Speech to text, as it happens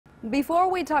Before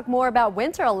we talk more about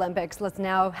Winter Olympics, let's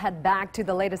now head back to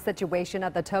the latest situation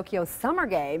at the Tokyo Summer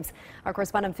Games. Our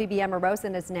correspondent Phoebe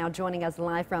Amorosin is now joining us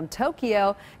live from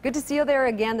Tokyo. Good to see you there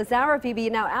again this hour,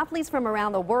 Phoebe. Now, athletes from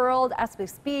around the world, as we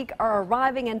speak, are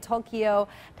arriving in Tokyo.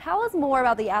 Tell us more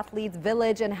about the athletes'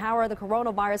 village and how are the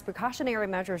coronavirus precautionary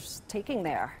measures taking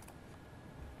there?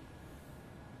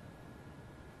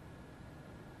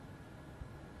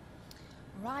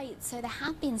 Right, so there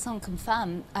have been some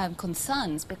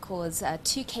concerns because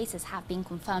two cases have been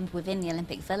confirmed within the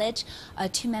Olympic Village,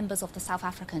 two members of the South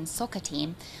African soccer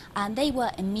team, and they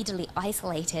were immediately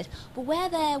isolated. But where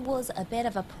there was a bit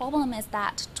of a problem is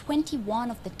that 21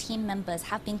 of the team members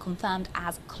have been confirmed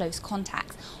as close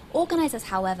contacts. Organisers,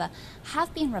 however,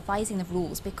 have been revising the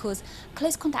rules because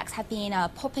close contacts have been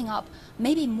popping up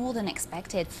maybe more than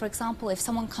expected. For example, if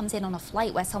someone comes in on a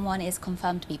flight where someone is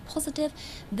confirmed to be positive,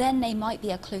 then they might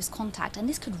be a close contact, and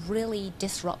this could really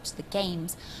disrupt the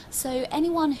games. So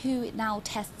anyone who now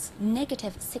tests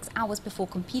negative 6 hours before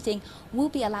competing will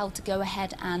be allowed to go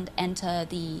ahead and enter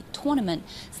the tournament.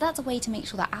 So that's a way to make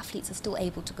sure that athletes are still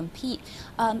able to compete.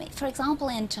 For example,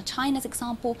 in China's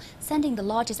example, sending the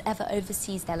largest ever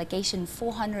overseas delegation,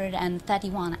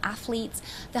 431 athletes.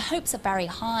 The hopes are very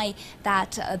high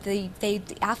that the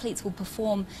athletes will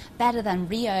perform better than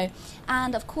Rio.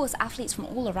 And of course, athletes from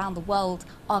all around the world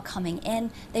are coming in.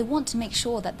 They want to make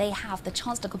sure that they have the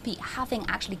chance to compete, having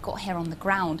actually got here on the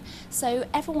ground. So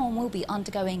everyone will be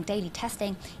undergoing daily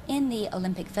testing in the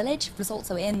Olympic Village.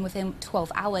 Results are in within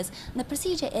 12 hours. And the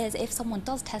procedure is, if someone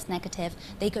does test negative,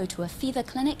 they go to a fever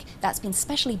clinic that's been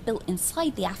specially built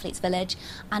inside the athletes' village.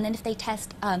 And then if they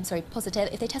test positive,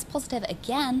 if they test positive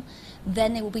again,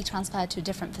 then they will be transferred to a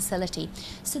different facility.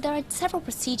 So there are several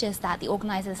procedures that the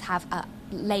organisers have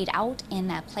laid out in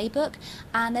their playbook,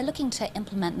 and they're looking to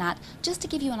implement that. Just to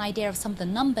give you an idea of some of the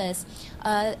numbers,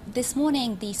 this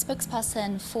morning the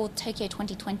spokesperson for Tokyo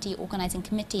 2020 Organising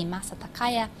Committee, Masa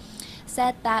Takaya,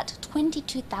 said that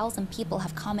 22,000 people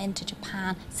have come into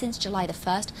Japan since July the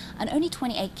 1st, and only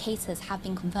 28 cases have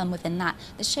been confirmed within that.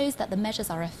 This shows that the measures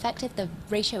are effective. The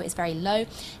ratio is very low.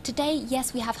 Today,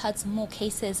 yes, we have heard some more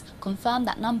cases confirmed.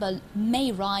 That number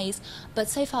may rise, but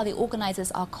so far the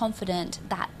organisers are confident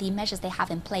that the measures they have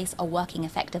in place are working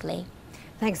effectively.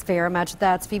 Thanks very much.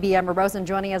 That's Phoebe Amorosin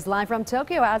joining us live from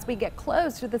Tokyo as we get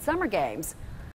close to the Summer Games.